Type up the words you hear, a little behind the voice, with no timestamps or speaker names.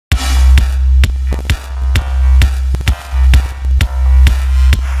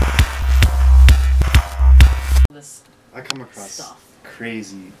come across stuff.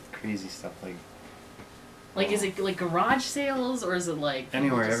 crazy stuff like is it like garage sales or is it like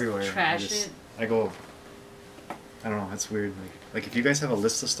anywhere, everywhere? Trash it. I go. I don't know. That's weird. Like if you guys have a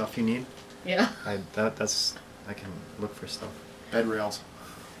list of stuff you need, yeah. I can look for stuff. Bed rails.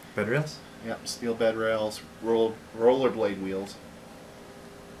 Bed rails? Yep, steel bed rails, rollerblade wheels.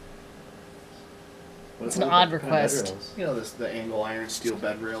 It's an odd request. You know, the angle iron steel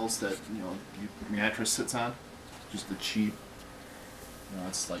bed rails that your mattress sits on. Just the cheap.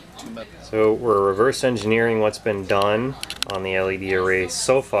 It's like $2. So we're reverse engineering what's been done on the LED array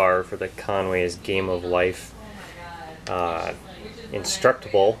so far for the Conway's Game of Life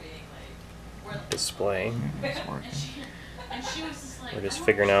instructable display. We're just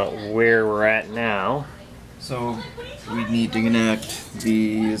figuring out where we're at now. So we need to connect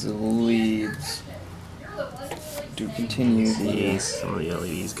these leads to continue these. Some of the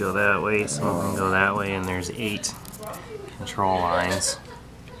LEDs go that way, some of them go that way, and there's 8 control lines.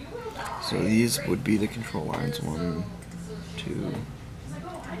 So these would be the control lines. 1, 2.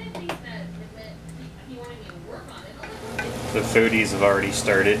 The foodies have already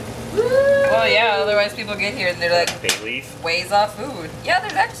started. Well, yeah, otherwise people get here and they're like, Bay leaf. ways off food. Yeah,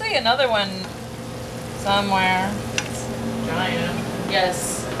 there's actually another one somewhere. It's giant.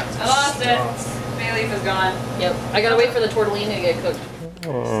 Yes. I lost it. Bay leaf is gone. Yep. I gotta wait for the tortellini to get cooked.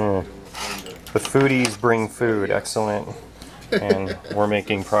 The foodies bring food. Excellent. And we're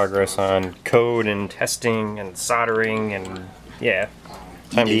making progress on code and testing and soldering and yeah.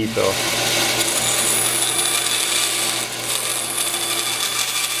 Time to eat though.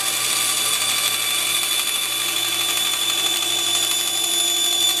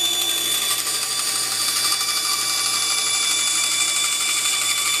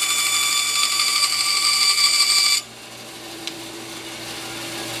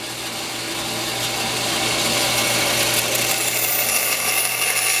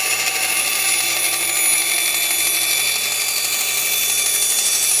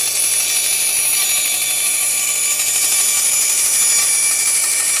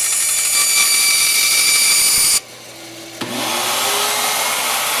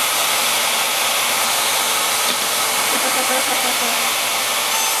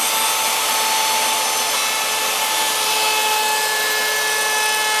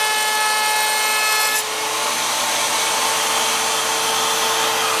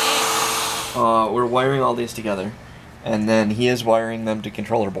 We're wiring all these together, and then he is wiring them to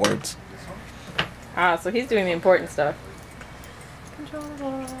controller boards. Ah, so he's doing the important stuff.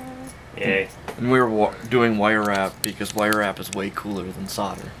 Yay. And we're doing wire wrap because wire wrap is way cooler than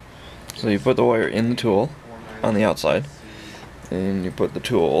solder. So you put the wire in the tool on the outside, and you put the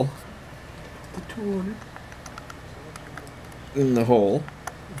tool in the hole,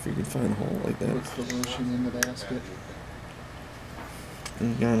 if you can find the hole like that. Put the lotion in the basket.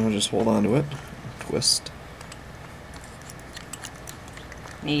 And now just hold on to it, twist.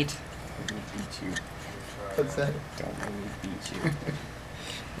 Neat. What's that?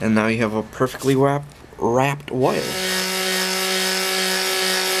 And now you have a perfectly wrapped wire.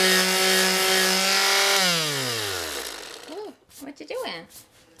 Ooh, what you doing?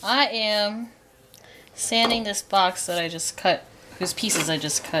 I am sanding this box that I just cut, whose pieces I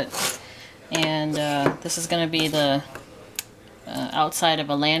just cut. And this is going to be the outside of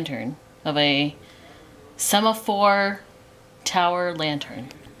a lantern, of a semaphore tower lantern.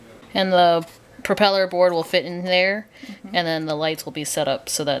 And the propeller board will fit in there, and then the lights will be set up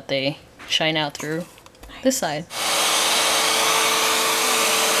so that they shine out through this side.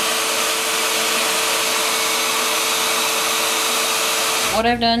 What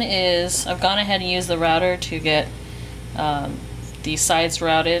I've done is I've gone ahead and used the router to get these sides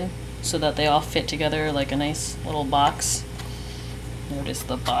routed so that they all fit together like a nice little box. Notice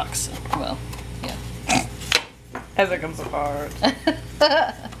the box. Well, yeah. As it comes apart.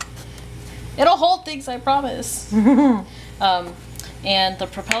 It'll hold things, I promise. And the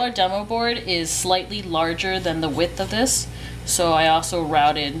propeller demo board is slightly larger than the width of this, so I also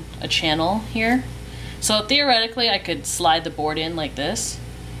routed a channel here. So theoretically I could slide the board in like this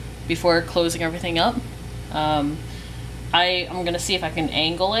before closing everything up. I'm gonna see if I can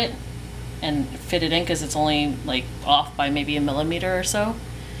angle it and fit it in because it's only like off by maybe 1 millimeter or so.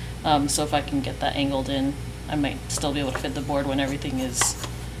 So if I can get that angled in, I might still be able to fit the board when everything is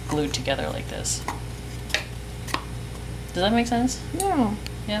glued together like this. Does that make sense? Yeah.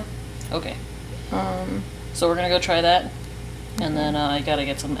 Yeah? Okay. So we're gonna go try that, and then I gotta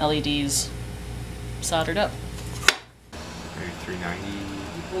get some LEDs soldered up. Maybe $3.90.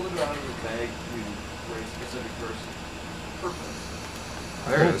 You pulled it out of the bag for a specific person. Perfect.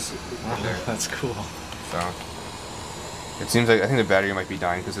 There it is. Wow, that's cool. So It seems like I think the battery might be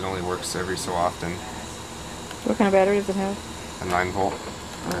dying because it only works every so often. What kind of battery does it have? A 9-volt.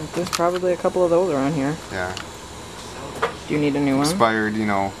 There's probably a couple of those around here. Yeah. Do you need a new one? Expired, you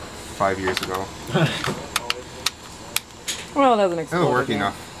know, 5 years ago. Well, it hasn't exploded. It'll work yet.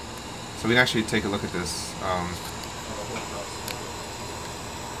 enough. So we can actually take a look at this.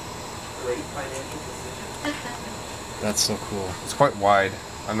 That's so cool. It's quite wide.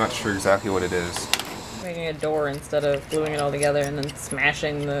 I'm not sure exactly what it is. Making a door instead of gluing it all together and then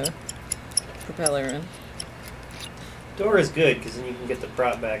smashing the propeller in. Door is good because then you can get the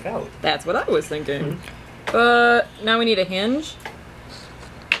prop back out. That's what I was thinking. But now we need a hinge.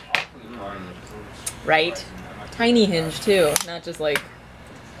 Right. Tiny hinge too, not just like.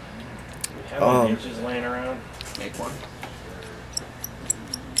 Hinges laying around. Make one.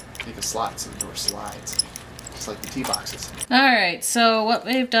 Make a slot so the door slides. Just like the T-boxes. Alright, so what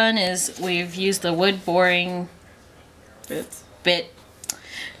we've done is we've used the wood boring bit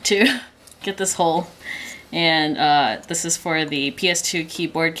to get this hole. And this is for the PS2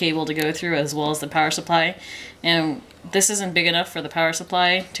 keyboard cable to go through as well as the power supply. And this isn't big enough for the power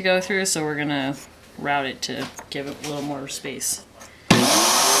supply to go through, so we're gonna route it to give it a little more space.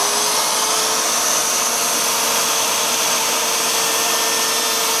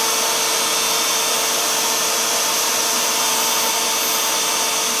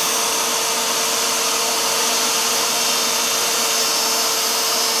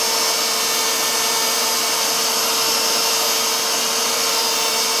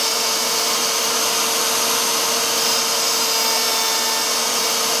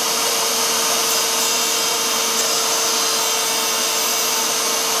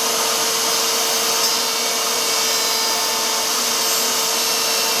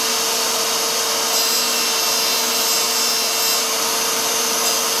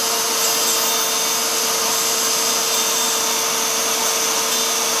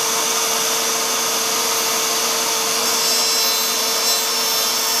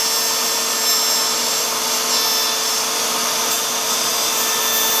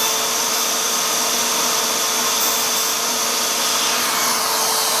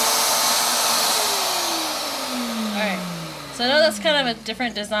 So I know that's kind of a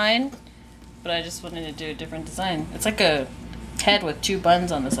different design, but I just wanted to do a different design. It's like a head with two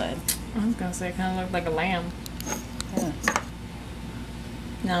buns on the side. I was gonna say it kind of looked like a lamb. Yeah.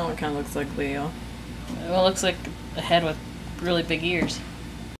 No, it kind of looks like Leo. Well, it looks like a head with really big ears.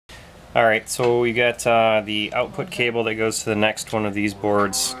 Alright, so we got the output cable that goes to the next one of these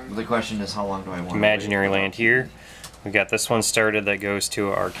boards. The question is, how long do I want? Imaginary land here. We got this one started that goes to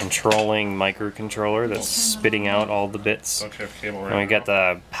our controlling microcontroller that's spitting out all the bits. And we got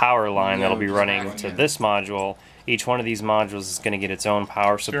the power line that'll be running to this module. Each one of these modules is going to get its own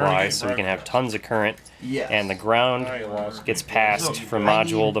power supply, so we can have tons of current. And the ground gets passed from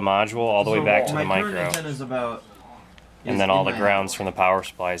module to module all the way back to the micro. And then all the grounds from the power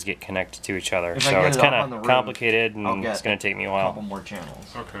supplies get connected to each other. So it's kind of complicated, and it's going to take me a while. Couple more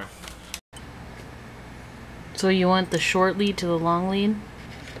channels. Okay. So you want the short lead to the long lead?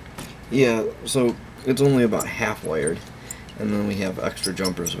 Yeah, so it's only about half wired, and then we have extra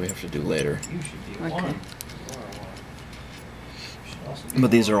jumpers we have to do later. Okay.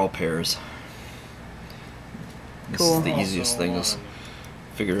 But these are all pairs. This Cool. is the easiest thing to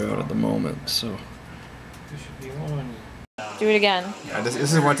figure out at the moment, so. Do it again. Yeah, this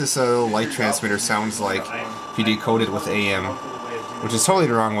is what this light transmitter sounds like if you decode it with AM, which is totally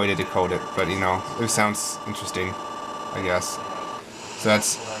the wrong way to decode it, but you know, it sounds interesting, I guess. So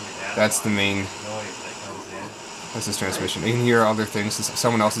that's the main. That's this transmission. You can hear other things.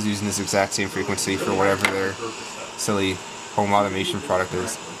 Someone else is using this exact same frequency for whatever their silly home automation product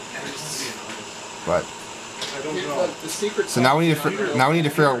is. But so now we need to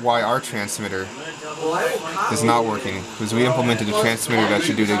figure out why our transmitter is not working, because we implemented a transmitter that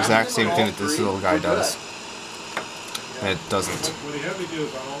should do the exact same thing that this little guy does, and it doesn't.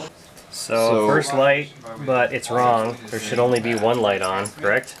 So first light, but it's wrong. There should only be one light on,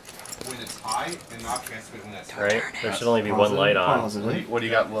 correct? Right? There should only be one light on. What do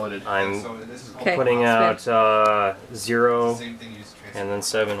you got loaded? I'm Okay. putting out 0 and then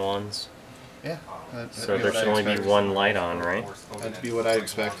 7 ones. Yeah. So there should only be one light on, right? That'd be what I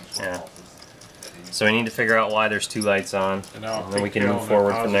expect. Yeah. So we need to figure out why there's 2 lights on, and then we can move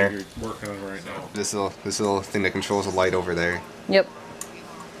forward from there. This little thing that controls the light over there, Yep.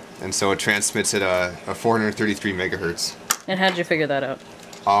 and so it transmits at a 433 megahertz. And how did you figure that out?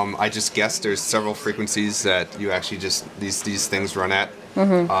 I just guessed there's several frequencies that you actually just these things run at,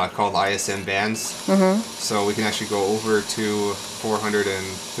 called ISM bands. So we can actually go over to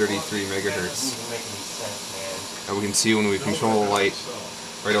 433 megahertz. And we can see when we control the light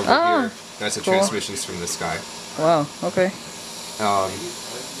right over here, that's the transmissions from this guy. Wow, okay.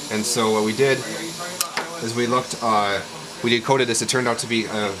 And so what we did is we looked, we decoded this. It turned out to be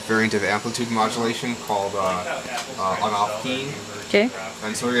a variant of amplitude modulation called on-off keying. Okay.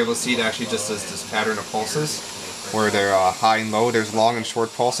 And so we were able to see it actually just as this pattern of pulses, where they're high and low. There's long and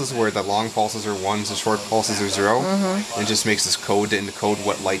short pulses, where the long pulses are 1s, the short pulses are 0. It just makes this code to encode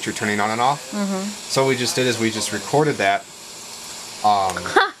what light you're turning on and off. So what we just did is we just recorded that. No,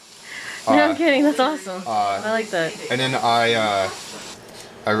 I'm kidding. That's awesome. I like that. And then I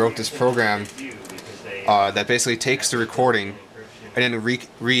wrote this program that basically takes the recording and then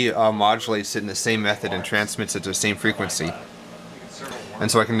re-modulates it in the same method and transmits it to the same frequency. And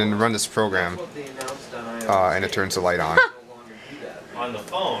so I can then run this program, and it turns the light on. On the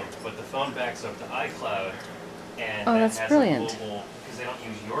phone, but the phone backs up to iCloud. And Oh, that's brilliant.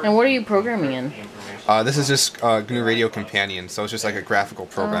 And what are you programming in? This is just GNU Radio Companion, so it's just like a graphical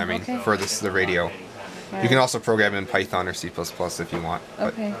programming for the radio. You can also program in Python or C++ if you want.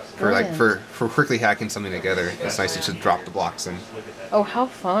 But Okay. for quickly hacking something together, it's nice to just drop the blocks in. Oh, how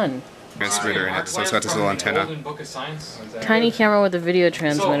fun. Transmitter in it, so it's got this little antenna. Tiny camera with a video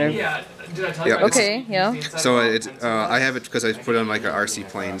transmitter. Yeah, Okay, yeah. So I have it because I put it on like a RC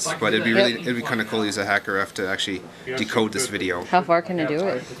planes, but it'd be kind of cool to use a hacker F to actually decode this video. How far can it do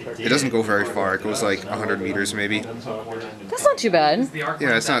it? It doesn't go very far. It goes like 100 meters maybe. That's not too bad.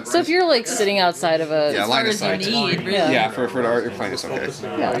 Yeah, it's not. So if you're like sitting outside of a... Yeah, line of sight. Yeah, for the airplane it's okay.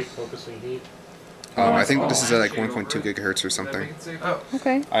 Yeah. I think this is at like 1.2 gigahertz or something.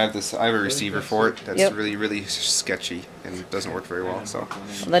 Okay. I have a receiver for it that's really sketchy and doesn't work very well. So.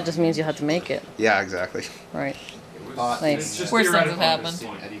 That just means you have to make it. Yeah, exactly. Right. Nice. Worst things have happened.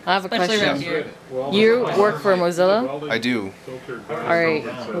 I have a Especially around question. here. You work for Mozilla? I do. Alright,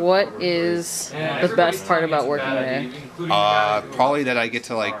 what is the best part about working there? Probably that I get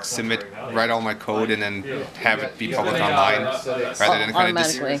to like write all my code and then have it be public online, rather than kind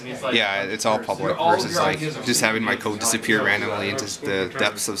of yeah, it's all public versus like just having my code disappear randomly into the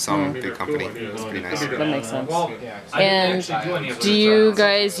depths of some big company. It's pretty nice. That makes sense. And do you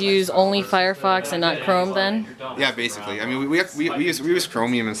guys use only Firefox and not Chrome then? Yeah, basically. I mean, we use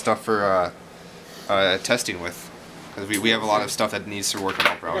Chromium and stuff for testing with. Because we have a lot of stuff that needs to work in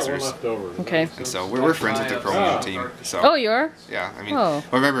all browsers. Okay. And so we're friends with the Chromium team. So. Oh, you are? Yeah, I mean, Oh.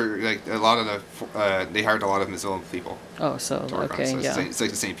 but remember, like a lot of the they hired a lot of Mozilla people. Oh, so To work okay, on it. So yeah. it's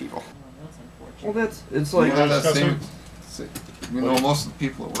like the same people. Well, it's like You know, most of the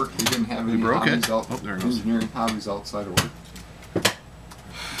people at work, they didn't have any broke it. hobbies engineering hobbies outside of work.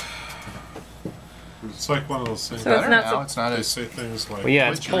 It's like one of those things. So it's not now. It's not They as say things like. Well,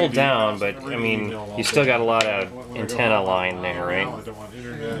 yeah, it's pulled down, but I mean, you still got a lot of antenna line there, right? I don't want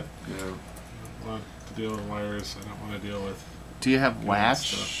internet. I don't want to deal with wires. I don't want to deal with. Do you have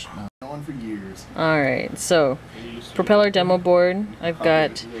latch? Going for years. Alright, so propeller demo board. I've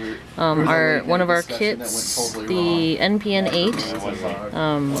got one of our kits, the NPN8.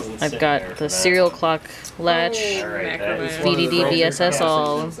 I've got the serial clock latch, VDD VSS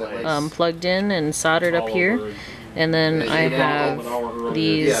all plugged in and soldered up here. And then I have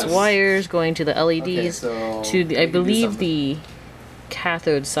these wires going to the LEDs, to the, I believe the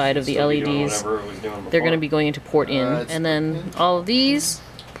cathode side of the LEDs. They're going to be going into port in, and then all of these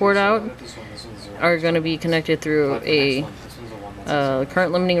port out are going to be connected through a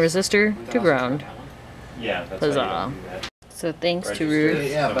current limiting resistor to ground. Yeah, that's Huzzah. So thanks to Ruth.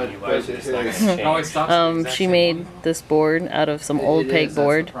 Yeah, but She made this board out of some old peg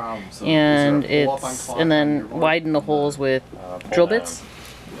board, and then widened the holes with drill bits,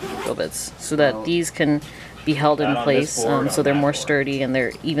 so that these can be held in place, so they're more sturdy and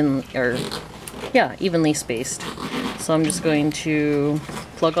they're evenly spaced. So I'm just going to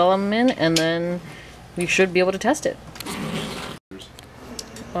plug all of them in, and then we should be able to test it.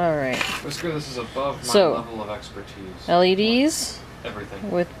 Alright. This is above my So, level of expertise. LEDs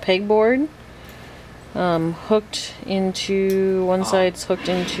Everything. with pegboard, hooked into, one side's hooked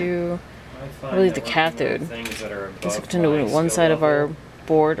into, I believe the cathode. It's hooked into one side of our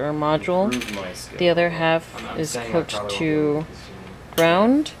board or module. The other half is hooked to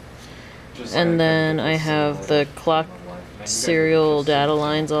ground. And then I have the clock serial data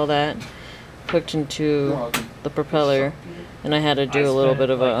lines, all that, hooked into the propeller. And I had to do a little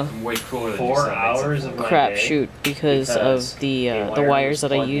bit of a 4 hours of crap shoot because of the wires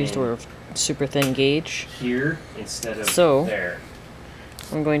that I used were super thin gauge. Here instead of So, there.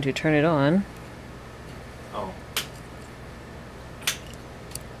 I'm going to turn it on. Oh.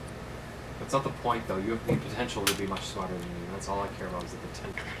 That's not the point, though. You have the potential to be much smarter than me. That's all I care about is the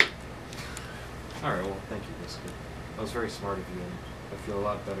potential. Alright, well, thank you, Biscuit. That was very smart of you, and I feel a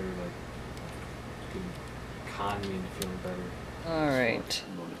lot better, like, you can con me into feeling better. Alright.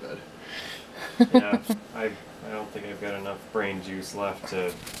 I'm going to bed. Yeah, I don't think I've got enough brain juice left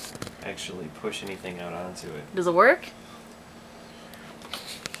to actually push anything out onto it. Does it work?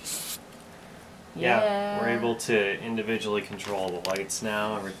 Yeah, we're able to individually control the lights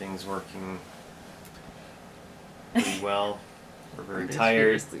now. Everything's working pretty well. We're very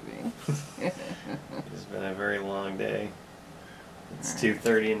tired. It's been a very long day. It's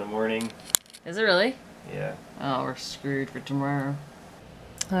 2:30 in the morning. Is it really? Yeah. Oh, we're screwed for tomorrow.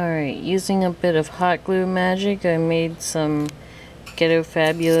 Alright, using a bit of hot glue magic, I made some Ghetto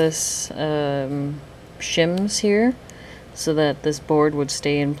Fabulous shims here so that this board would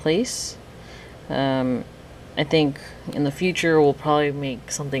stay in place. I think in the future we'll probably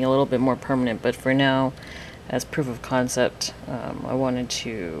make something a little bit more permanent, but for now, as proof of concept, I wanted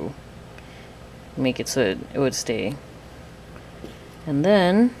to make it so it would stay. And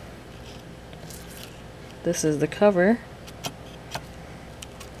then, this is the cover.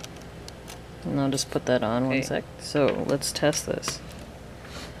 And I'll just put that on one sec. So, let's test this.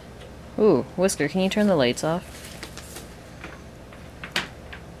 Ooh, Whisker, can you turn the lights off?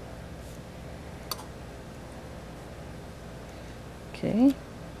 Okay.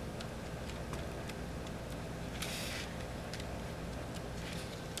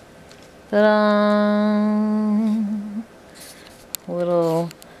 Ta-da!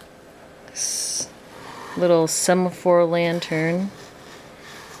 Little semaphore lantern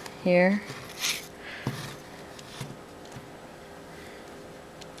here.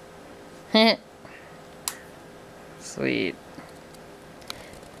 Sweet.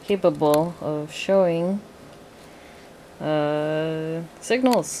 Capable of showing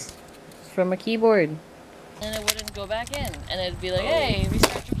signals from a keyboard. And it wouldn't go back in. And it'd be like, hey,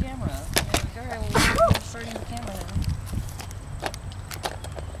 restart your camera. And I'd be like, alright, well, we're starting the camera now.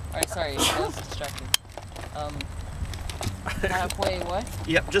 Alright, sorry, I was distracted. Halfway what?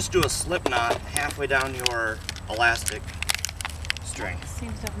 Yep, just do a slip knot halfway down your elastic string. It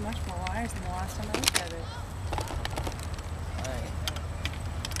seems to have much more wires than the last time I looked at it. Alright.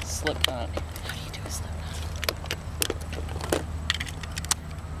 Slip knot. How do you do a slip knot?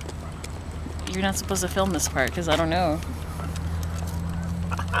 You're not supposed to film this part because I don't know.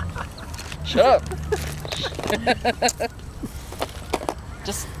 Shut up!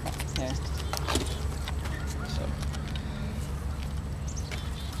 Just here.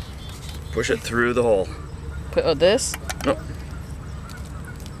 Push it through the hole. Put this? Nope.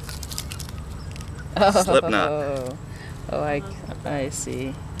 Slip knot. Oh, I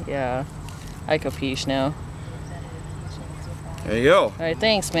see. Yeah. I capiche now. There you go. Alright,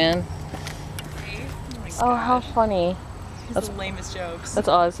 thanks, man. Oh, how funny. That's the lamest jokes. That's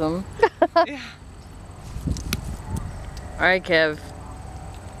awesome. Yeah. Alright, Kev.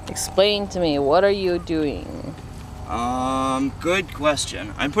 Explain to me, what are you doing? Good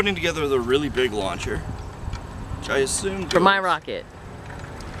question. I'm putting together the really big launcher, which I assume For my rocket.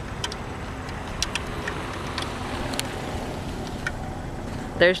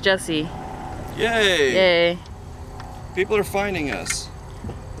 There's Jesse. Yay! Yay. People are finding us.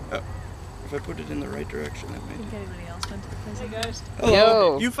 If I put it in the right direction, it may. Think anybody else went to the prison? Hey guys. Hello.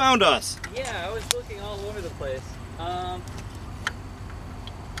 Yo. You found us. Yeah, I was looking all over the place.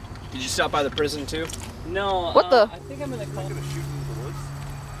 Did you stop by the prison too? No. What the? I think I'm gonna call. Gonna shoot in the woods.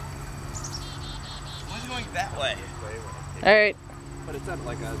 Why is it going that way? Alright. But it's at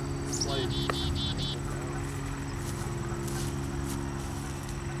like a slight.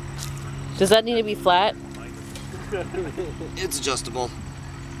 Does that need to be flat? It's adjustable.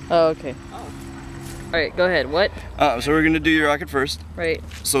 Oh, okay. Alright, go ahead. What? So we're gonna do your rocket first. Right.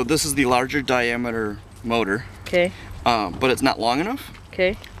 So this is the larger diameter motor. Okay. But it's not long enough.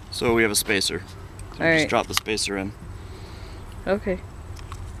 Okay. So we have a spacer. So Alright. just drop the spacer in. Okay.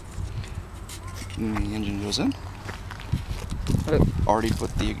 And the engine goes in. Oh. Already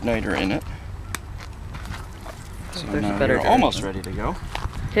put the igniter in it. So There's now a better we're almost ready to go.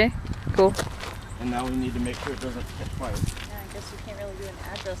 Okay, cool. And now we need to make sure it doesn't catch fire. Yeah, I guess you can't really do an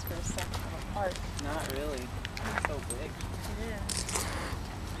address for a second of a park. Not really. It's so big.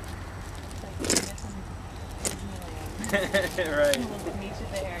 Right.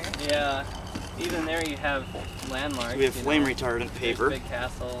 Yeah. Even there you have landmarks. We have flame retardant paper. There's Big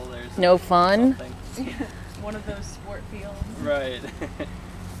Castle. There's No fun. One of those sport fields. Right.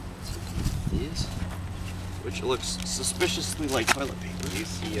 These, which looks suspiciously like toilet paper.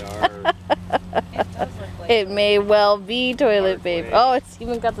 UCR. It does look like It may well be toilet paper. Oh, it's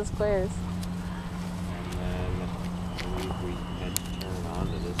even got the squares. And then we head to turn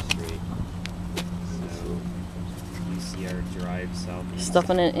onto this street. PR Drive southeast.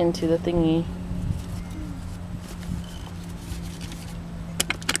 Stuffing it into the thingy.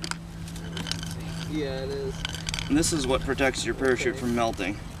 Yeah, it is. And this is what protects your parachute from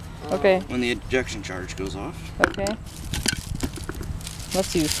melting. Okay. When the ejection charge goes off. Okay.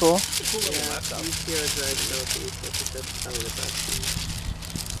 That's useful.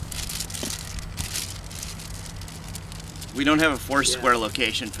 We don't have a Foursquare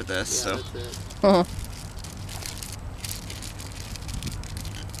location for this, so. Uh-huh.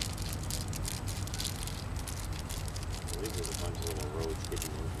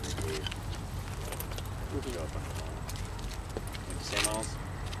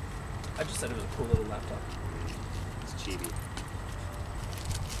 I just said it was a cool little laptop. It's chibi.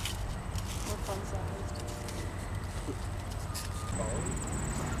 What fun size.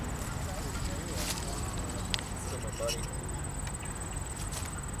 Still my buddy.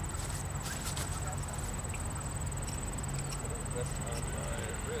 Rest on my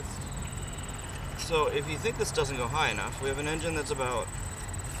wrist. So if you think this doesn't go high enough, we have an engine that's about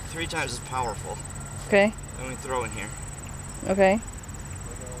 3 times as powerful. Okay. And we throw in here. Okay.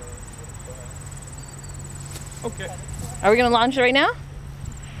 Okay. Are we gonna launch it right now?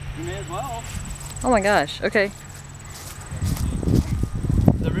 You may as well. Oh my gosh. Okay.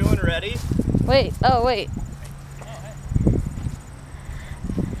 Is everyone ready? Wait. Oh wait.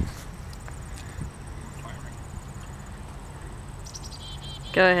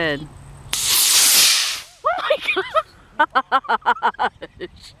 Go ahead. Oh my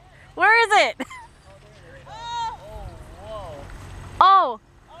gosh! Where is it? Oh!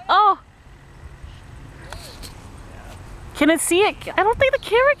 Oh! Can it see it? I don't think the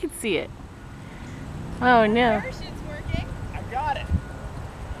camera can see it. Oh no. Parachute's working. I got it.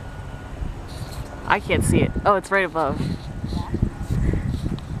 I can't see it. Oh, it's right above.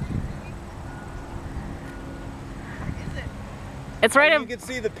 It's right up. You can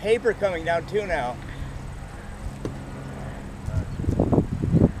see the paper coming down too now.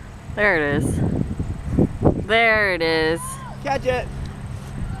 There it is. There it is. Catch it.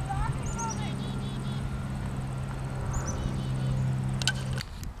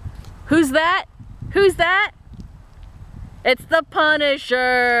 Who's that? Who's that? It's the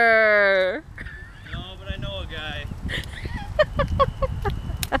Punisher. No, but I know a guy.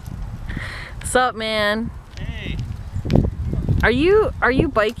 What's up, man? Hey. Are you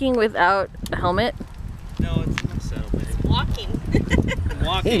biking without a helmet? No, it's my saddlebag. Walking. I'm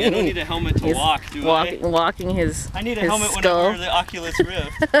walking. I don't need a helmet to He's walk, do I? Walking his I need a his helmet when I skull. wear the Oculus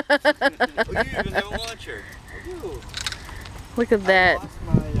Rift. Oh, you even have a launcher. I do. Look at that. I lost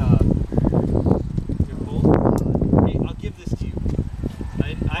my, Hey, I'll give this to you.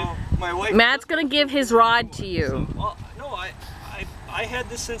 My wife. Matt's gonna give his rod to you. Well, no, I had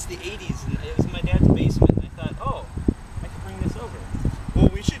this since the 80s, and it was in my dad's basement. And I thought, oh, I could bring this over. Well,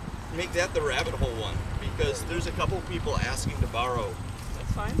 we should make that the Rabbithole one because there's a couple people asking to borrow.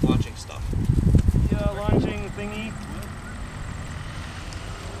 That's fine. Launching stuff. Yeah, launching thingy.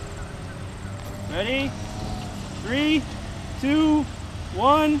 Ready? 3, 2,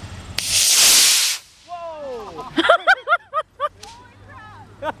 1. Whoa!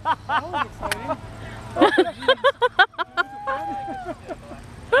 That was exciting.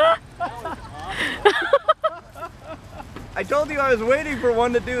 I told you I was waiting for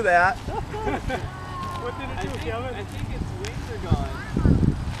one to do that. What did it do, Kevin? I think its wings are gone.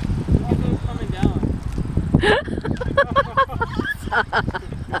 Look at those coming down.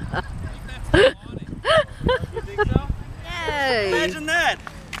 You think so? Yay! Imagine that.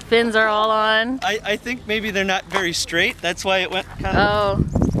 Fins are all on. I think maybe they're not very straight. That's why it went kind of. Oh.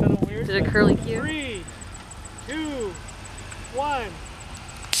 Kind of weird. Did a curly cue? 3, 2, 1.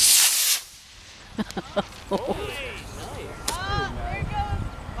 Oh, there it goes.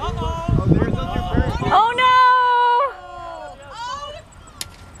 Oh, there goes your parachute. Oh no!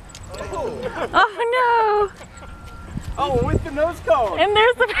 Oh no! Oh, with the nose cone. And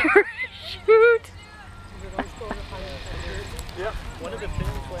there's the parachute. Yep. One of the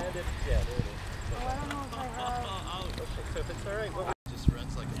fins landed. Yeah, there it is. Oh, I don't know if I have. So if it's alright, what just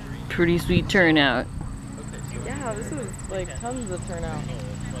runs like a dream. Pretty sweet turnout. Yeah, this is like tons of turnout.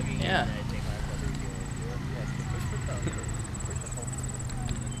 Yeah.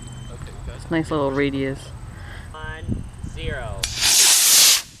 Nice little radius. 1, 0.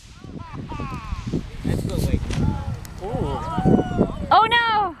 Oh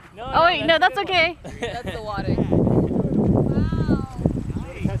no! Oh wait, no, that's okay. That's the water.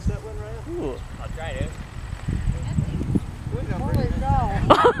 Catch that one, Ryan? Ooh, I'll try it. Holy cow.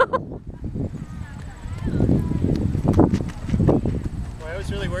 Well, I was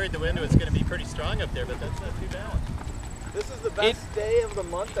really worried the wind was going to be pretty strong up there, but that's not too bad. This is the best day of the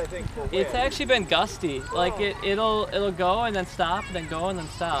month, I think, for wind. It's actually been gusty. Like it'll go and then stop, and then go and then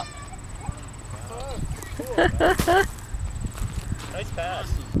stop. Nice pass.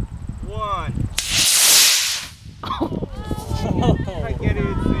 One. I can't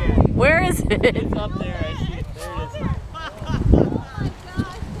even see it. Where is it? It's up there. I see it. There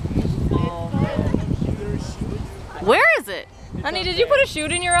it is. Where is it? Honey, did you put a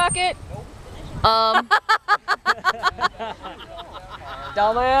chute in your rocket?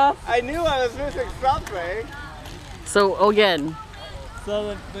 Dumbass. I knew I was missing something. So again.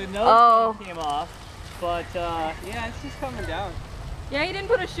 So the nose came off, but yeah, it's just coming down. Yeah, he didn't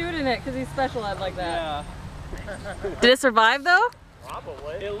put a chute in it because he's special ed like that. Yeah. Did it survive though?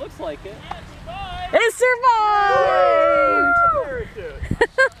 Probably. It looks like it. It survived!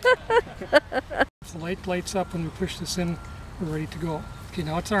 The light lights up when we push this in, we're ready to go. Okay,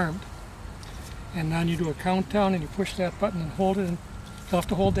 now it's armed. And then you do a countdown and you push that button and hold it. And you'll have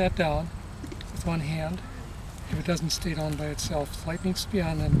to hold that down with one hand if it doesn't stay down by itself. The light needs to be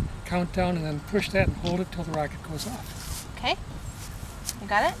on, then count down and then push that and hold it till the rocket goes off. Okay. You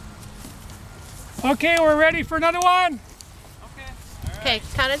got it? Okay, we're ready for another one. Okay,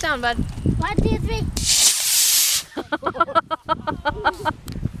 count it down, bud. 1, 2, 3.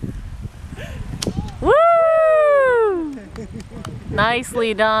 Woo!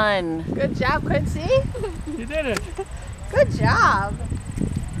 Nicely done. Good job, Quincy. You did it. Good job.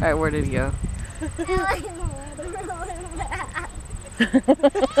 All right, where did he go? Oh,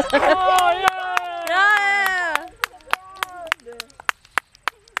 yeah! Yeah!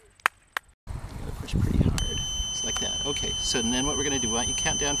 Push pretty hard. It's like that. Okay, so and then what we're going to do, why don't you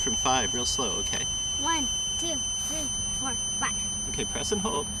count down from 5 real slow, okay? 1, 2, 3, 4, 5. Okay, press and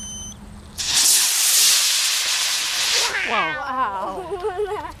hold. Wow.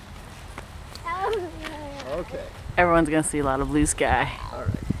 Okay. Everyone's gonna see a lot of blue sky. All right.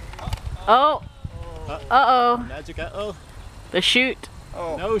 Oh. Uh-oh. Magic uh-oh. The chute.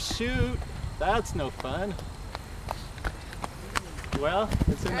 Oh. No shoot. That's no fun. Well,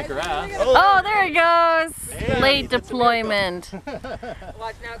 it's in the grass. Oh, there it goes. Hey, Late that's a deployment.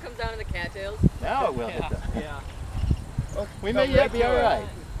 Watch, now it comes down to the cattails. Now it will. Yeah. Oh, we may yet be all right.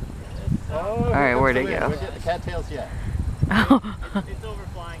 Oh, all right, where'd it go? We'll get the cattails yet. It's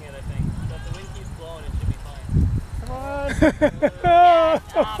overflying it, I think. So if the wind keeps blowing, it should be fine. Come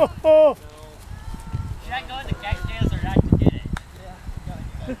on. Should I go in the cattails or not to get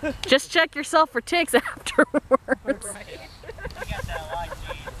it? Just check yourself for ticks afterwards.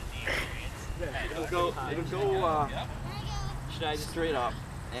 It'll go, should I just straight up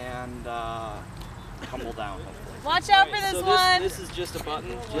and tumble down, hopefully. Watch out for this one. This is just a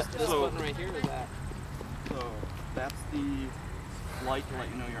button, just this button right here or that? So that's the light to let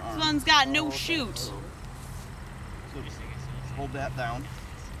you know you're armed. This one's got no chute. So just hold that down.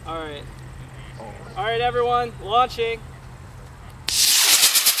 Alright. Alright everyone, launching.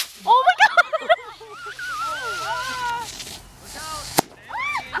 Oh my god!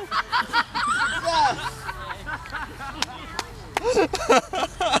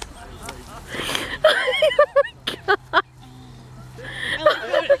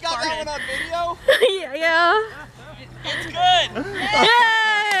 We got that one on video? Yeah. It's good!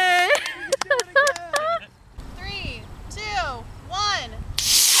 Yay! 3, 2, 1.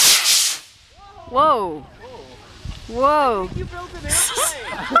 Whoa. Whoa. You built an airplane!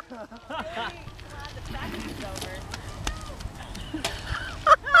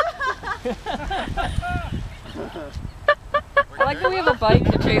 I like that we have a bike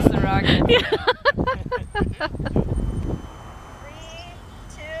to chase the rocket. Yeah. 3,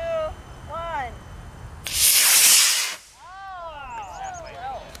 2, 1.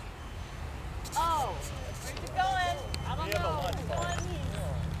 Oh, where's it going? I don't know.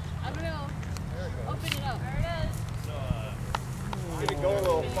 I don't know. Open it up. There it is. It's gonna go a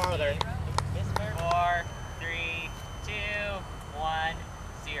little farther. 4, 3, 2, 1,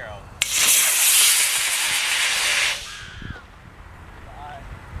 0.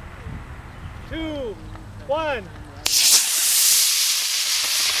 2, 1.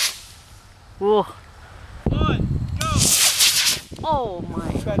 Whoa. 1, go! Oh my.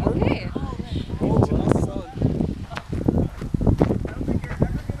 Okay.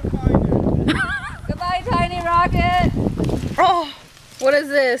 Goodbye, tiny rocket. Oh, what is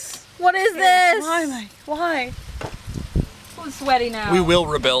this? What is this? Why? Who's sweaty now? We will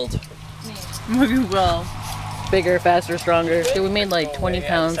rebuild. We will. bigger, faster, stronger. Dude, we made like 20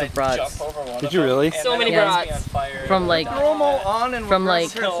 pounds of brats. Did you really? So many brats. From like,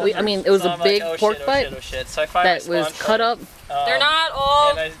 I mean, it was a big pork butt that was cut up. They're not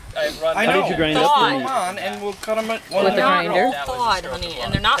all. I know. How did you grind up? up? Come on, and we'll cut them at With the grinder? Thawed, honey,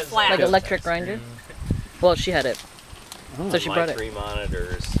 and they're not flat. Like electric grinder? Well, she had it. So she brought My it. 3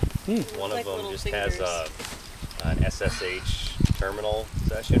 monitors, one of them just has an SSH terminal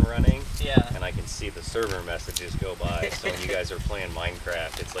session running. Yeah. And I can see the server messages go by. So when you guys are playing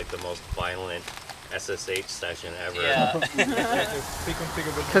Minecraft, it's like the most violent SSH session ever. Yeah.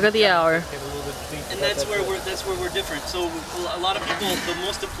 Cook of the hour. And that's where we're different. So a lot of people, the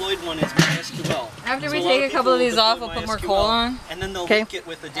most deployed one is MySQL. After So we lot take a couple of these deploy off, we'll put more MySQL, coal on. and then they'll Okay. link it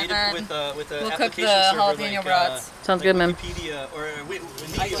with a data with a We'll cook application the server jalapeno like, brats. Sounds good, ma'am. Wikipedia or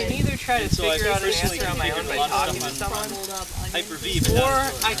I can either try to figure out an answer on my own by talking to someone, Hyper-V, but or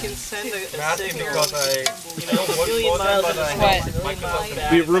that's I can send a signal, because a million miles in the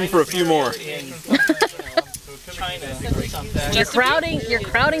We have room for a few more. China or something. You're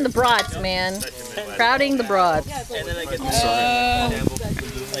crowding the brats, man. Crowding the brats. And then I get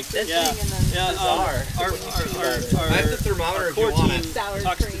like this. Yeah. I have the thermometer if you want it.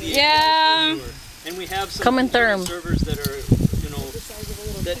 Talks to the Yeah. and we have some Come and therm. servers that are,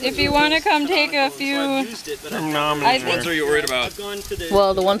 If you want to come take a few, I Which ones are you worried about?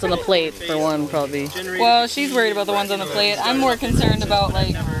 Well, the ones on the plate, for one, probably. Well, she's worried about the ones on the plate. I'm more concerned about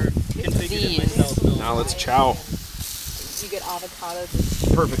like these. Now let's chow. You get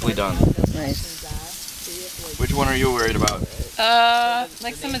avocados. Perfectly done. Nice. Which one are you worried about?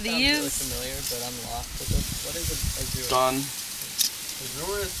 Like some of these. Done.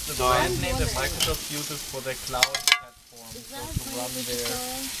 Azure is the brand name that Microsoft uses for their cloud platform, so to run their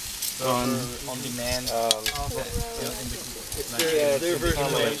server on demand. Their version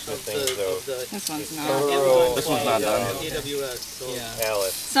of This one's not. This one's not done. AWS. So. Yeah.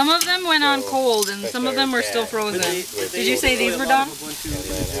 Some of them went on cold, and some of them were still frozen. Did you say these were done?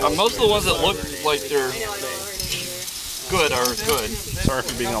 Most of the ones that look like they're good are good. Sorry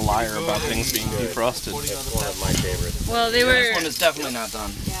for being a liar about things being defrosted. That's one of my favorites. Well, they were. This one is definitely not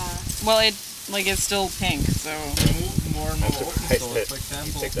done. Well, it's still pink, so. More and more open source. For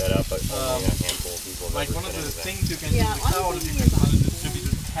example, pick that up, but only a handful of people. Like one of the things you can do in the cloud is you can run a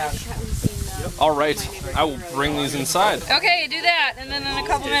distributed cache. All right, I will bring these inside. Okay, do that, and then in a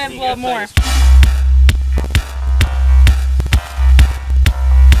couple minutes we'll have more.